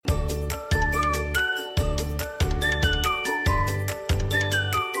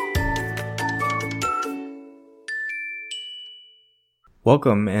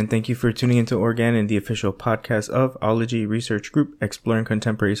Welcome, and thank you for tuning into Organ, the official podcast of Ology Research Group, exploring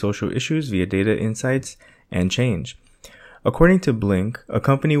contemporary social issues via data insights and change. According to Blink, a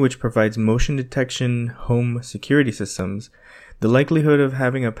company which provides motion detection home security systems, the likelihood of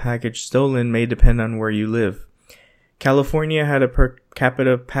having a package stolen may depend on where you live. California had a per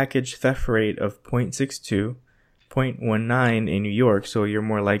capita package theft rate of 0.62, 0.19 in New York, so you're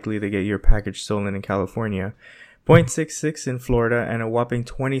more likely to get your package stolen in California, 0.66 in Florida, and a whopping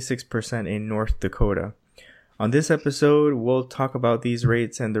 26% in North Dakota. On this episode, we'll talk about these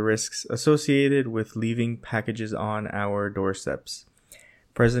rates and the risks associated with leaving packages on our doorsteps.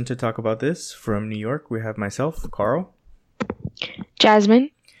 Present to talk about this from New York, we have myself, Carl.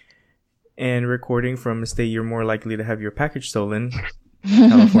 Jasmine. And recording from a state you're more likely to have your package stolen,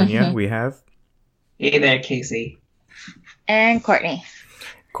 California, we have... Hey there, Casey. And Courtney.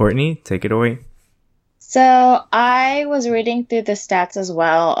 Courtney, take it away. So I was reading through the stats as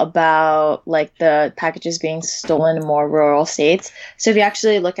well about like the packages being stolen in more rural states. So if you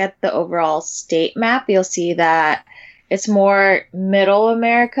actually look at the overall state map, you'll see that it's more middle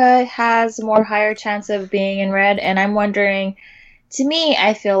America has more higher chance of being in red. And I'm wondering, to me,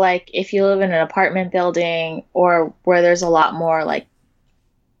 I feel like if you live in an apartment building or where there's a lot more like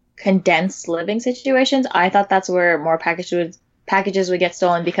condensed living situations, I thought that's where more packages would get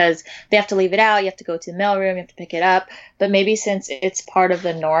stolen because they have to leave it out, you have to go to the mailroom, you have to pick it up. But maybe since it's part of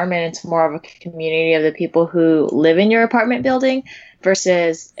the norm and it's more of a community of the people who live in your apartment building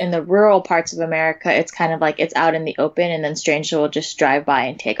versus in the rural parts of America, it's kind of like it's out in the open and then strangers will just drive by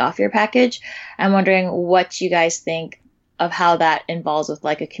and take off your package. I'm wondering what you guys think of how that involves with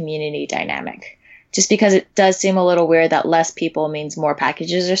like a community dynamic. Just because it does seem a little weird that less people means more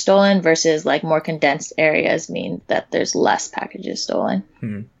packages are stolen versus like more condensed areas mean that there's less packages stolen.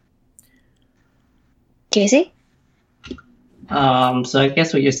 Casey? So I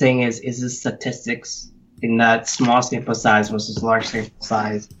guess what you're saying is this statistics in that small sample size versus large sample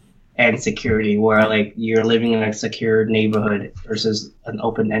size and security, where like you're living in a secure neighborhood versus an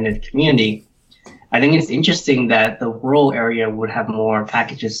open-ended community. I think it's interesting that the rural area would have more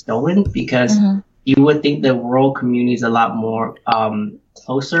packages stolen because you would think the rural community is a lot more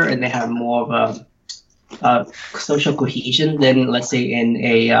closer and they have more of a social cohesion than, let's say, in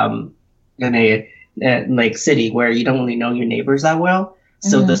a like city where you don't really know your neighbors that well.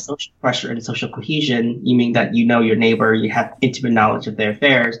 So the social pressure and social cohesion, you mean that you know your neighbor, you have intimate knowledge of their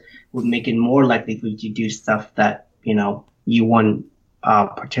affairs, would make it more likely for you to do stuff that you wouldn't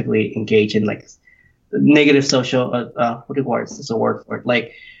particularly engage in, like negative social. What do you call it? There's a word for it,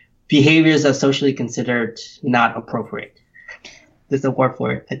 like behaviors that are socially considered not appropriate. There's a word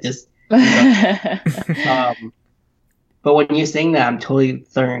for it. But when you're saying that, I'm totally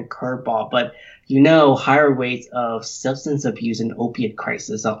throwing a curveball. But higher rates of substance abuse and opiate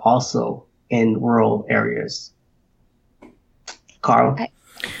crisis are also in rural areas. Carl?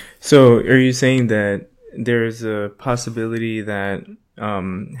 So are you saying that there's a possibility that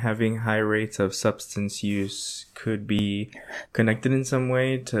having high rates of substance use could be connected in some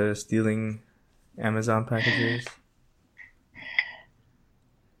way to stealing Amazon packages?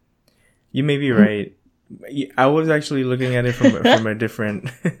 You may be right. I was actually looking at it from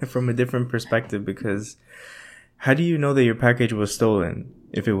a different perspective, because how do you know that your package was stolen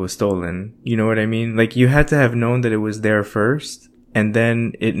if it was stolen? You know what I mean? Like, you had to have known that it was there first and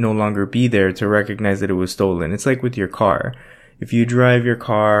then it no longer be there to recognize that it was stolen. It's like with your car. If you drive your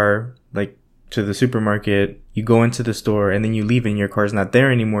car, like, to the supermarket, you go into the store, and then you leave and your car's not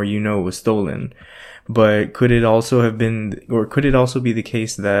there anymore, you know it was stolen. But could it also be the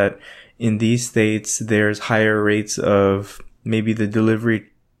case that in these states, there's higher rates of maybe the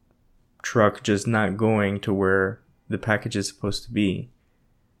delivery truck just not going to where the package is supposed to be?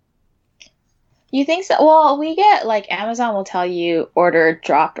 You think so? Well, we get, like, Amazon will tell you order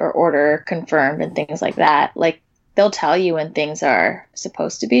dropped or order confirmed and things like that. Like, they'll tell you when things are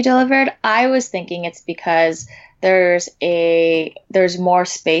supposed to be delivered. I was thinking it's because there's more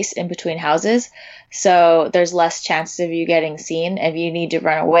space in between houses, so there's less chances of you getting seen. If you need to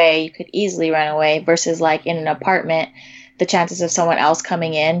run away, you could easily run away, versus like in an apartment, the chances of someone else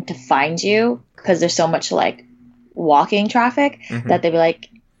coming in to find you, because there's so much like walking traffic, that they'd be like,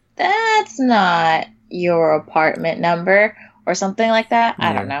 that's not your apartment number, or something like that.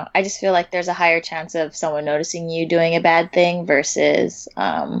 I don't know. I just feel like there's a higher chance of someone noticing you doing a bad thing versus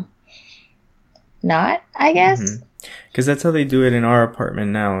not, I guess. Because that's how they do it in our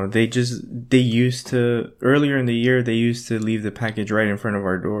apartment now. Earlier in the year, they used to leave the package right in front of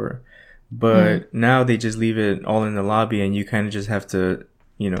our door. But now they just leave it all in the lobby, and you kind of just have to,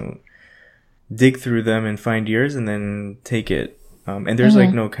 dig through them and find yours and then take it. And there's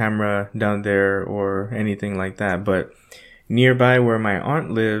like no camera down there or anything like that. But nearby where my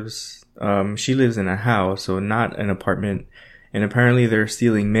aunt lives, she lives in a house, so not an apartment. And apparently they're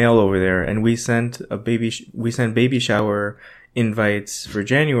stealing mail over there. And we sent baby shower invites for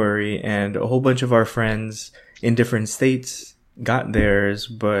January, and a whole bunch of our friends in different states got theirs,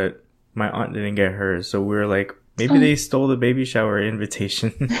 but my aunt didn't get hers. So we were like, maybe they stole the baby shower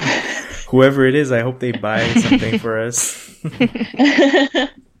invitation. Whoever it is, I hope they buy something for us.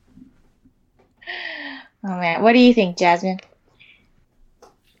 Oh man, what do you think, Jasmine?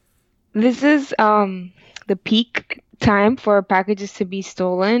 This is the peak time for packages to be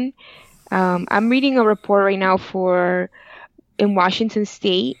stolen. I'm reading a report right now in Washington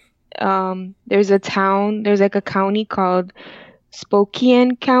State. There's like a county called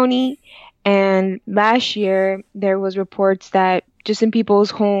Spokane County, and last year there was reports that just in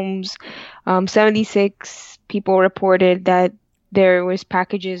people's homes, 76 people reported that there was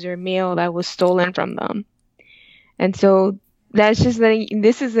packages or mail that was stolen from them. And so that's just like,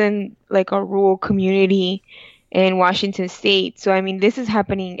 this is in like a rural community in Washington State. So I mean, this is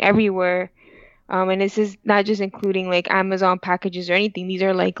happening everywhere. And this is not just including like Amazon packages or anything. These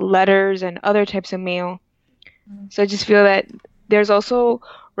are like letters and other types of mail. So I just feel that there's also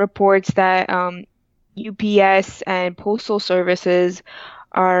reports that UPS and postal services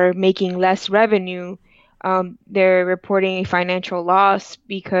are making less revenue. They're reporting a financial loss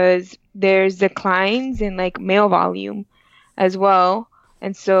because there's declines in like mail volume as well.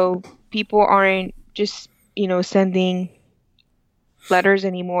 And so people aren't just, sending letters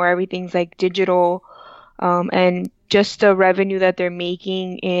anymore. Everything's like digital, and just the revenue that they're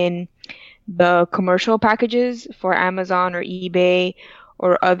making in the commercial packages for Amazon or eBay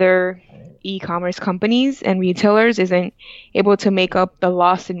or other e-commerce companies and retailers isn't able to make up the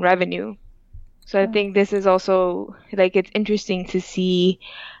loss in revenue. So I think this is also like, it's interesting to see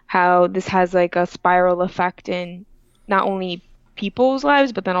how this has like a spiral effect in not only people's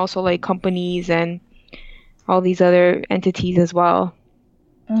lives, but then also like companies and all these other entities as well.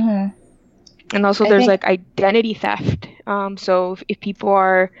 And also there's like identity theft. So if people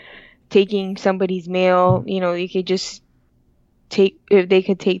are taking somebody's mail, you could just if they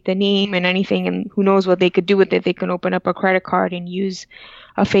could take the name and anything, and who knows what they could do with it. They can open up a credit card and use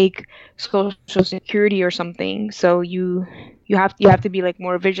a fake social security or something. So you have to be like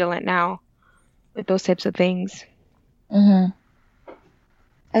more vigilant now with those types of things.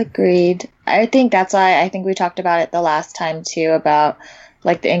 Agreed. I think that's why I think we talked about it the last time too, about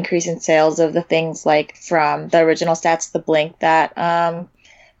like the increase in sales of the things like from the original stats, the Blink that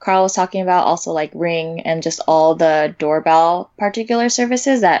Carl was talking about, also like Ring and just all the doorbell particular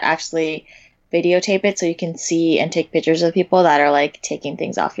services that actually videotape it so you can see and take pictures of people that are like taking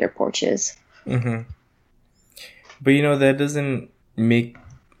things off your porches. But that doesn't make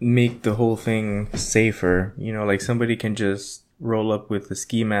the whole thing safer. Like somebody can just roll up with a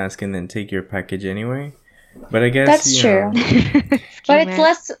ski mask and then take your package anyway. But I guess that's true. But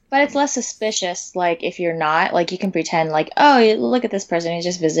it's less suspicious. Like if you're not, like you can pretend like, oh, look at this person, he's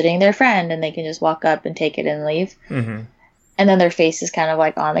just visiting their friend, and they can just walk up and take it and leave. And then their face is kind of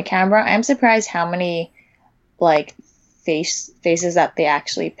like on the camera. I'm surprised how many like faces that they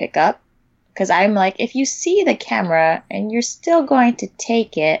actually pick up. Because I'm like, if you see the camera and you're still going to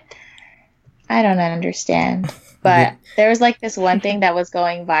take it, I don't understand. But there was like this one thing that was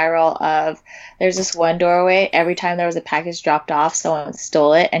going viral of, there's this one doorway, every time there was a package dropped off, someone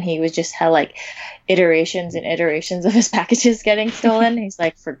stole it, and he was just had like iterations and iterations of his packages getting stolen. He's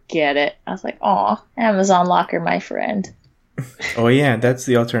like, forget it. I was like, aw, Amazon Locker, my friend. Oh yeah, that's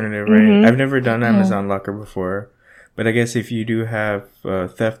the alternative, right? I've never done Amazon Locker before, but I guess if you do have a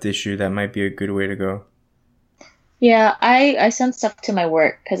theft issue, that might be a good way to go. Yeah, I send stuff to my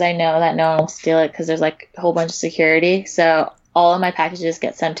work because I know that no one will steal it because there's like a whole bunch of security. So all of my packages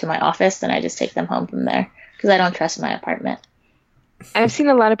get sent to my office, and I just take them home from there because I don't trust my apartment. I've seen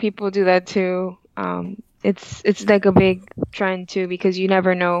a lot of people do that too. It's like a big trend too, because you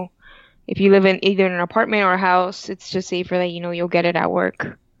never know if you live in either an apartment or a house. It's just safer that you'll get it at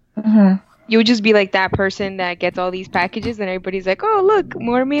work. You'll just be like that person that gets all these packages, and everybody's like, "Oh, look,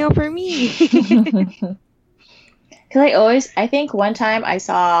 more mail for me." Because I think one time I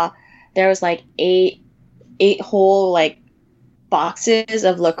saw there was like eight whole like boxes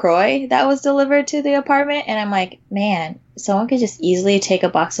of LaCroix that was delivered to the apartment, and I'm like, man, someone could just easily take a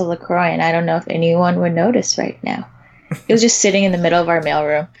box of LaCroix, and I don't know if anyone would notice right now. It was just sitting in the middle of our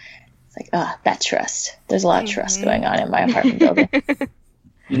mailroom. It's like, that trust. There's a lot of trust going on in my apartment building.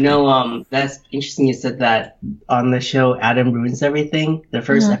 That's interesting you said that on the show Adam Ruins Everything. The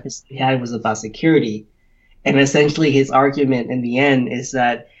first episode we had was about security. And essentially his argument in the end is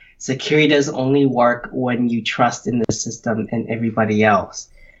that security doesn't only work when you trust in the system and everybody else.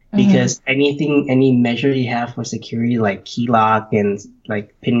 Because any measure you have for security, like key lock and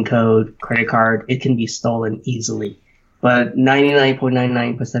like PIN code, credit card, it can be stolen easily. But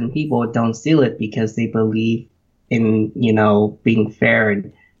 99.99% of people don't steal it because they believe in, being fair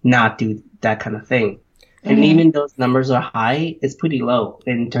and not do that kind of thing. And even those numbers are high, it's pretty low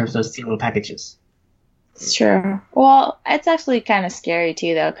in terms of stealing packages. It's true. Well, it's actually kind of scary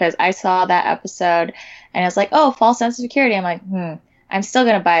too, though, because I saw that episode and I was like, oh, false sense of security. I'm like, I'm still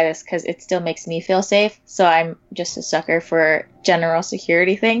going to buy this because it still makes me feel safe. So I'm just a sucker for general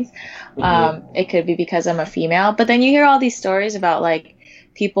security things. It could be because I'm a female. But then you hear all these stories about like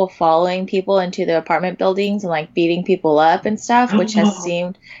people following people into the apartment buildings and like beating people up and stuff, which has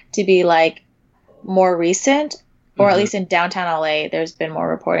seemed to be like more recent, or at least in downtown LA, there's been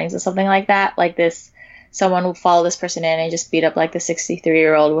more reportings of something like that. Like someone would follow this person in and just beat up like the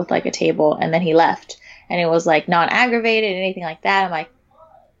 63-year-old with like a table, and then he left. And it was like non-aggravated, anything like that. I'm like,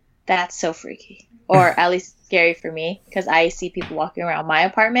 that's so freaky, or at least scary for me, because I see people walking around my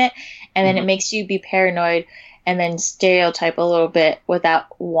apartment, and then it makes you be paranoid and then stereotype a little bit without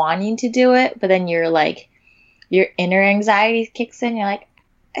wanting to do it. But then you're like, your inner anxiety kicks in. You're like,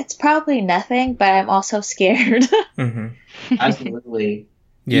 it's probably nothing, but I'm also scared. Absolutely.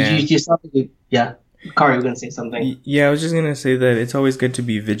 Yeah. You saw yeah. Kari, you were going to say something. Yeah, I was just going to say that it's always good to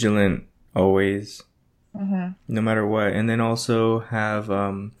be vigilant, always. No matter what. And then also have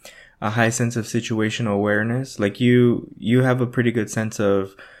a high sense of situational awareness. Like you have a pretty good sense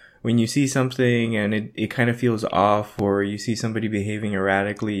of when you see something and it kind of feels off, or you see somebody behaving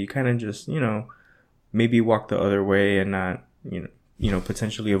erratically, you kind of just, maybe walk the other way and not,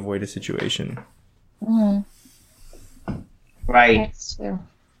 potentially avoid a situation. Right. That's true.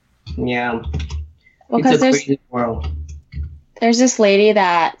 Yeah. Well, it's a crazy world. There's this lady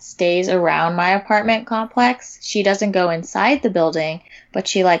that stays around my apartment complex. She doesn't go inside the building, but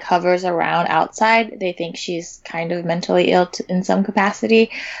she like hovers around outside. They think she's kind of mentally ill in some capacity.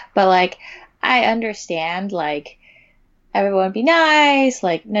 But like, I understand, like, everyone be nice,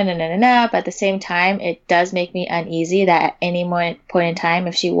 like, no. But at the same time, it does make me uneasy that at any point in time,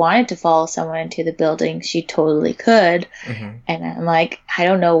 if she wanted to follow someone into the building, she totally could. And I'm like, I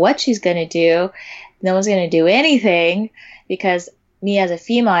don't know what she's going to do. No one's going to do anything, because me as a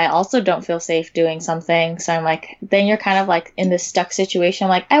female, I also don't feel safe doing something. So I'm like, then you're kind of like in this stuck situation. I'm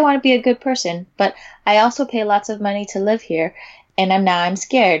like, I want to be a good person, but I also pay lots of money to live here, and I'm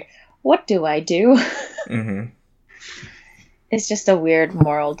scared. What do I do? It's just a weird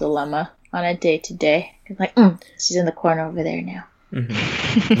moral dilemma on a day-to-day. Like, she's in the corner over there now.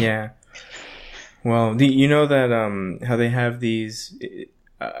 Yeah. Well, you know that how they have these...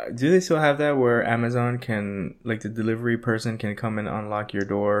 do they still have that where Amazon can, like, the delivery person can come and unlock your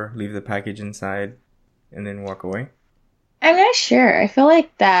door, leave the package inside, and then walk away? I'm not sure. I feel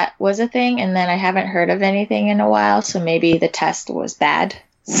like that was a thing, and then I haven't heard of anything in a while, so maybe the test was bad,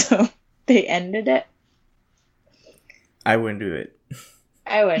 so they ended it. I wouldn't do it.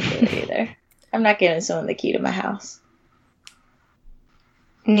 I wouldn't do it either. I'm not giving someone the key to my house.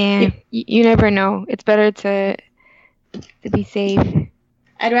 Nah, you never know. It's better to be safe.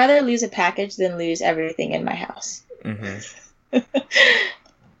 I'd rather lose a package than lose everything in my house.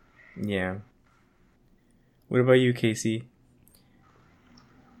 Yeah. What about you, Casey?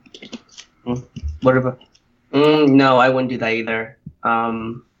 What about? No, I wouldn't do that either.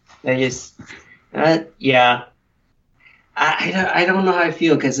 Yeah. I don't know how I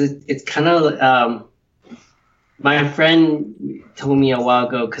feel, because it's kind of my friend told me a while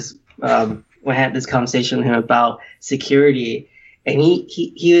ago, because we had this conversation with him about security, and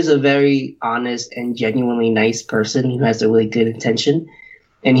he was a very honest and genuinely nice person who has a really good intention,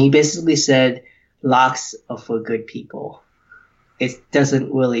 and he basically said locks are for good people. It's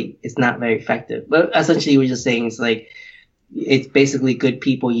not very effective. But essentially, we're just saying it's basically good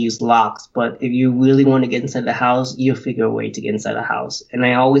people use locks, but if you really want to get inside the house, you'll figure a way to get inside the house. And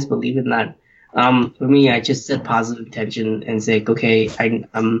I always believe in that. For me, I just set positive intention and say, okay,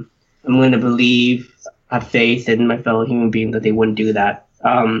 I'm going to believe, have faith in my fellow human being that they wouldn't do that.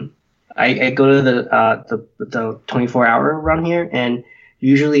 I go to the 24-hour around here, and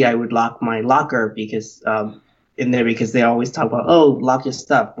usually I would lock my locker because because they always talk about, oh, lock your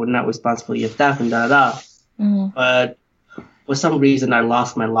stuff. We're not responsible for your stuff and da da da. But for some reason, I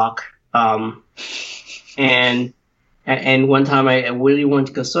lost my lock. And one time I really wanted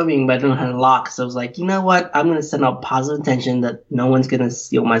to go swimming, but I didn't have a lock. So I was like, you know what? I'm going to send out positive intention that no one's going to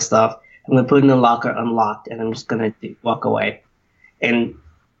steal my stuff. I'm going to put it in the locker unlocked, and I'm just going to walk away. And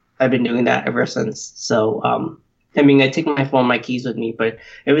I've been doing that ever since. So, I mean, I take my phone, my keys with me, but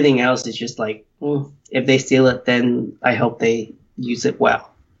everything else is just like, if they steal it, then I hope they use it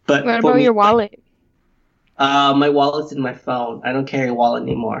well. But What for about me, your wallet? my wallet's in my phone. I don't carry a wallet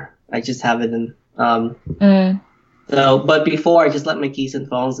anymore. I just have it in. So, but before I just let my keys and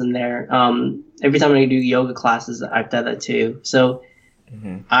phones in there. Every time I do yoga classes, I've done that too. So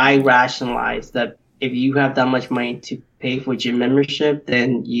I rationalize that if you have that much money to pay for gym membership,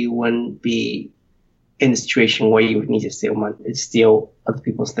 then you wouldn't be in a situation where you would need to steal other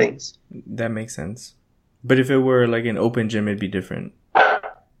people's things. That makes sense. But if it were like an open gym, it'd be different.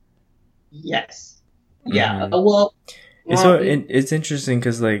 Yes. Yeah. Well, so it's interesting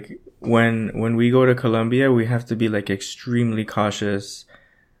because like when we go to Colombia, we have to be like extremely cautious.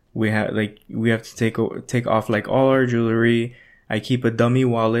 We have to take off like all our jewelry. I keep a dummy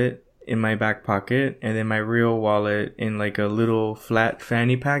wallet in my back pocket, and then my real wallet in like a little flat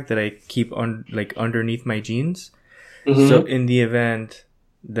fanny pack that I keep on like underneath my jeans. So in the event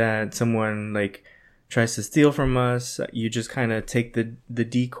that someone like tries to steal from us, you just kind of take the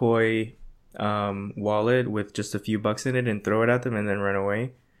decoy wallet with just a few bucks in it and throw it at them and then run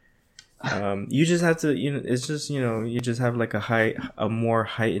away. You just have to, it's just, you just have like a more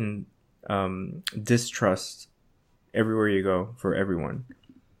heightened distrust everywhere you go for everyone.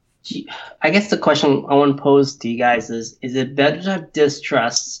 I guess the question I want to pose to you guys is it better to have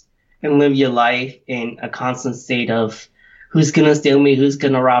distrust and live your life in a constant state of who's gonna steal me, who's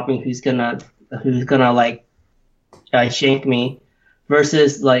gonna rob me, who's gonna like shank me,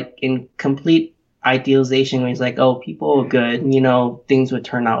 versus like in complete idealization where it's like, oh, people are good, things would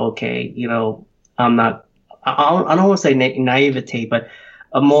turn out okay. I don't want to say naivete, but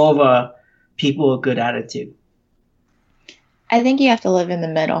more of a people with good attitude. I think you have to live in the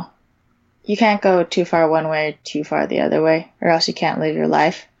middle. You can't go too far one way or too far the other way, or else you can't live your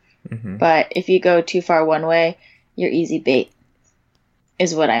life. But if you go too far one way, you're easy bait,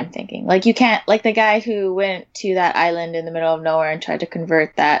 is what I'm thinking. Like you can't, like the guy who went to that island in the middle of nowhere and tried to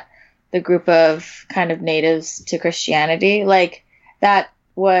convert the group of kind of natives to Christianity, like that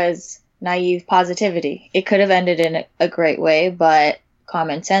was naive positivity. It could have ended in a great way, but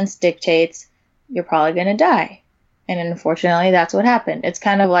common sense dictates you're probably going to die. And unfortunately, that's what happened. It's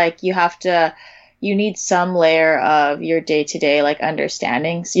kind of like you need some layer of your day-to-day like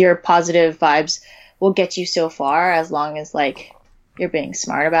understanding. So your positive vibes will get you so far as long as like you're being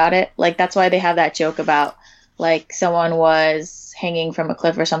smart about it. Like that's why they have that joke about like someone was hanging from a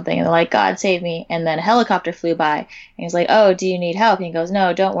cliff or something and they're like, God save me. And then a helicopter flew by and he's like, oh, do you need help? And he goes,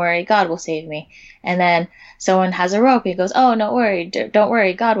 no, don't worry. God will save me. And then someone has a rope. He goes, oh, don't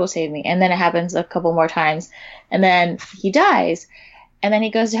worry. God will save me. And then it happens a couple more times. And then he dies. And then he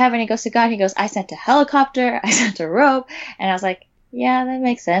goes to heaven. He goes to God. He goes, I sent a helicopter. I sent a rope. And I was like, yeah, that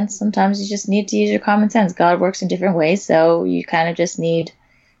makes sense. Sometimes you just need to use your common sense. God works in different ways. So you kind of just need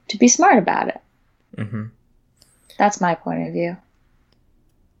to be smart about it. That's my point of view.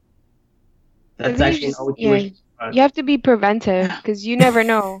 That's actually you have to be preventive because you never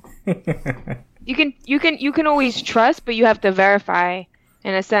know. You can always trust, but you have to verify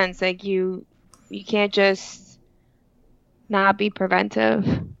in a sense. Like you can't just not be preventive.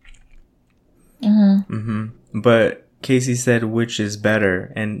 But Casey said which is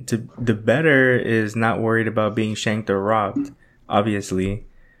better, and the better is not worried about being shanked or robbed, obviously.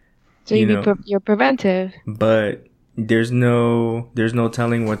 So you're preventive. But there's no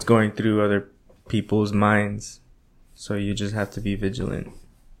telling what's going through other people's minds, so you just have to be vigilant.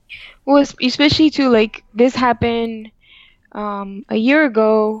 Well, especially too, like this happened a year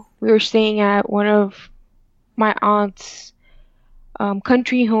ago. We were staying at one of my aunt's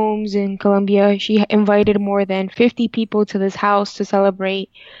country homes in Colombia. She invited more than 50 people to this house to celebrate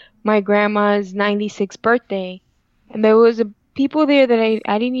my grandma's 96th birthday, and there was people there that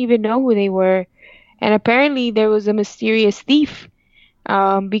I didn't even know who they were, and apparently there was a mysterious thief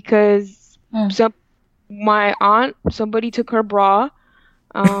because somebody took her bra.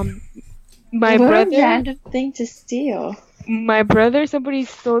 My brother, a random thing to steal. My brother, somebody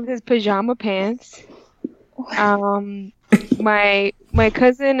stole his pajama pants. My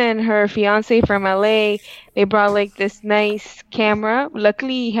cousin and her fiance from LA, they brought like this nice camera.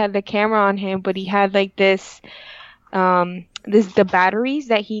 Luckily, he had the camera on him, but he had like the batteries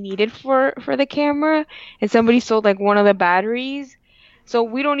that he needed for the camera, and somebody stole like one of the batteries. So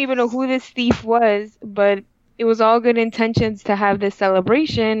we don't even know who this thief was, but it was all good intentions to have this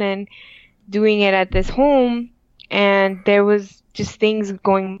celebration and doing it at this home, and there was just things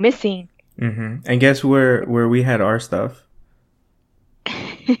going missing. And guess where we had our stuff?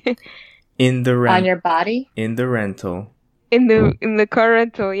 In the On your body? In the rental. In the car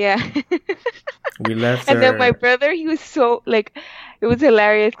rental, yeah. We left And then my our... brother, he was so like, it was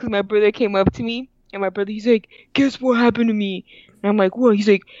hilarious because my brother came up to me and my brother, he's like, guess what happened to me? And I'm like, what? He's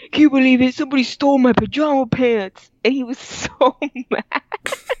like, can you believe it? Somebody stole my pajama pants. And he was so mad.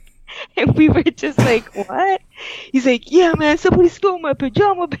 And we were just like, what? He's like, yeah, man, somebody stole my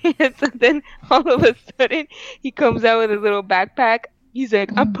pajama pants. And then all of a sudden, he comes out with a little backpack. He's like,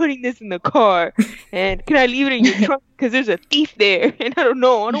 I'm putting this in the car. And can I leave it in your trunk? Because there's a thief there. And I don't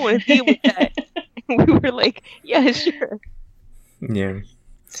know. I don't want to deal with that. And we were like, yeah, sure. Yeah.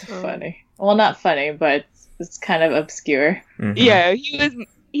 It's funny. Well, not funny, but it's kind of obscure. Mhm. Yeah,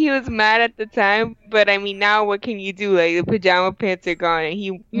 he was mad at the time, but I mean, now what can you do? Like, the pajama pants are gone, and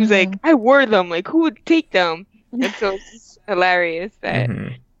he was like, I wore them. Like, who would take them? And so it's just hilarious that,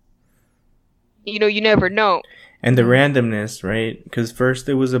 Mhm. you never know. And the randomness, right? Because first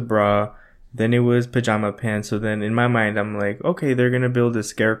it was a bra, then it was pajama pants. So then in my mind, I'm like, okay, they're going to build a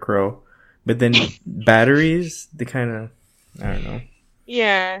scarecrow. But then batteries, they kind of, I don't know.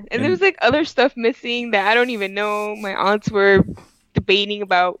 Yeah, and there was like other stuff missing that I don't even know. My aunts were debating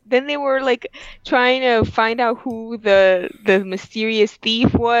about. Then they were like trying to find out who the mysterious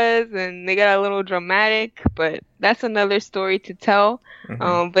thief was, and they got a little dramatic. But that's another story to tell.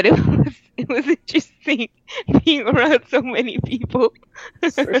 Mhm. But it was interesting being around so many people.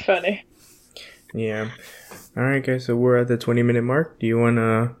 Super funny. Yeah. All right, guys. So we're at the 20-minute mark. Do you want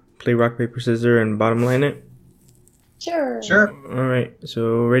to play rock, paper, scissors and bottom line it? Sure. Sure. All right.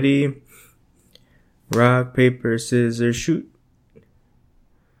 So ready? Rock, paper, scissors, shoot.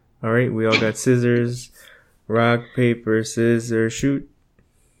 All right. We all got scissors. Rock, paper, scissors, shoot.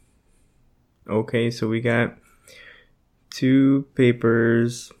 Okay. So we got 2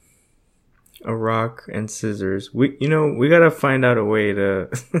 papers, a rock, and scissors. We gotta find out a way to.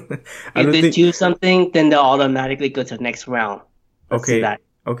 If they choose something, then they'll automatically go to the next round. Let's do Okay. that.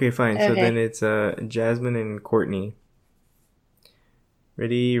 Okay, fine. So Okay. then it's Jasmine and Courtney.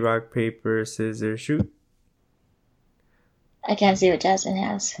 Ready? Rock, paper, scissors, shoot. I can't see what Jasmine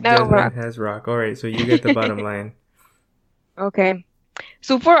has. No, Jasmine rock. has rock. All right. So you get the bottom line. Okay.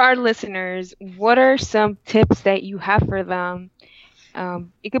 So for our listeners, what are some tips that you have for them?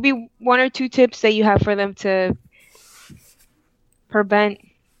 It could be 1 or 2 tips that you have for them to prevent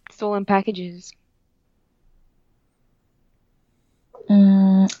stolen packages.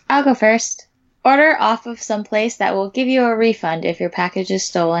 I'll go first. Order off of some place that will give you a refund if your package is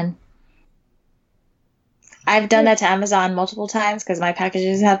stolen. I've done that to Amazon multiple times because my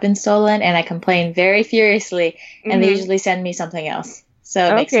packages have been stolen and I complain very furiously and they Mhm. usually send me something else. So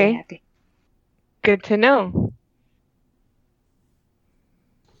it makes me Okay. happy. Good to know.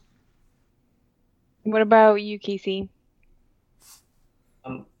 What about you, Casey?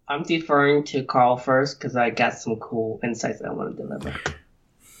 I'm deferring to Carl first because I got some cool insights that I want to deliver.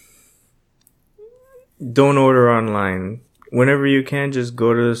 Don't order online. Whenever you can, just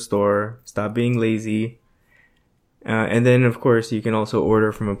go to the store. Stop being lazy. And then, of course, you can also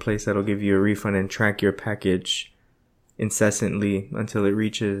order from a place that'll give you a refund and track your package incessantly until it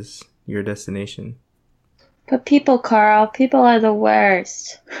reaches your destination. But people, Carl, people are the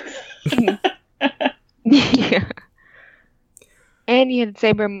worst. Yeah. And you had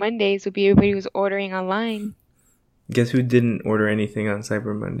Cyber Mondays, so everybody was ordering online. Guess who didn't order anything on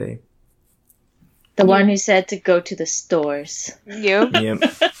Cyber Monday? The one who said to go to the stores. Yep. Yep.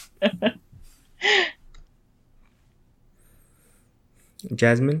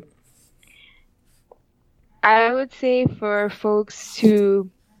 Jasmine? I would say for folks to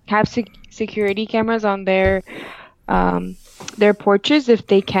have security cameras on their porches if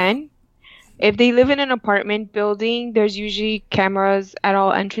they can. If they live in an apartment building, there's usually cameras at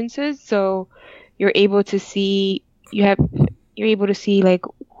all entrances, so you're able to see like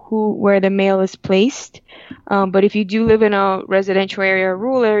where the mail is placed. But if you do live in a residential area or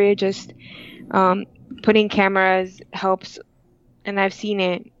rural area, just putting cameras helps, and I've seen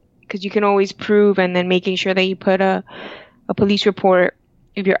it because you can always prove, and then making sure that you put a police report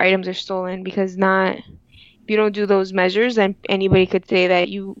if your items are stolen, because if you don't do those measures, then anybody could say that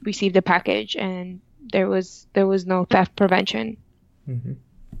you received a package and there was no theft prevention. Mm-hmm.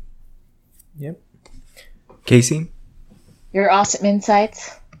 Yep. Casey? Your awesome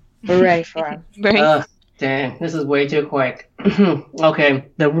insights. We're ready for them. Right? Damn, this is way too quick. Okay,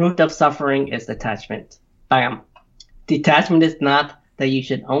 the root of suffering is attachment. Bam. Detachment is not that you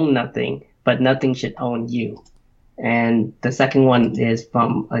should own nothing, but nothing should own you. And the second one is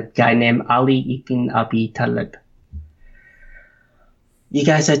from a guy named Ali Ibn Abi Talib. You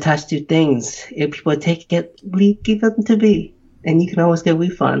guys are attached to things. If people take it, give them to me. And you can always get a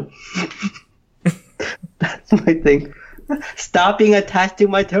refund. That's my thing. Stop being attached to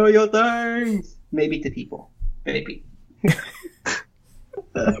material things. Maybe to people. Maybe.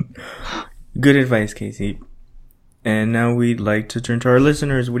 Good advice, Casey. And now we'd like to turn to our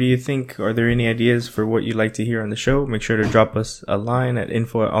listeners. What do you think? Are there any ideas for what you'd like to hear on the show? Make sure to drop us a line at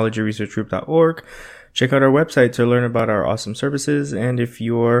info@ologyresearchgroup.org. Check out our website to learn about our awesome services. And if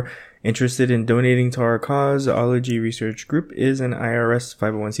you're interested in donating to our cause, Ology Research Group is an IRS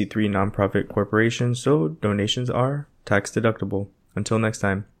 501c3 nonprofit corporation, so donations are tax deductible. Until next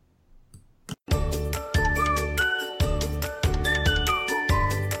time.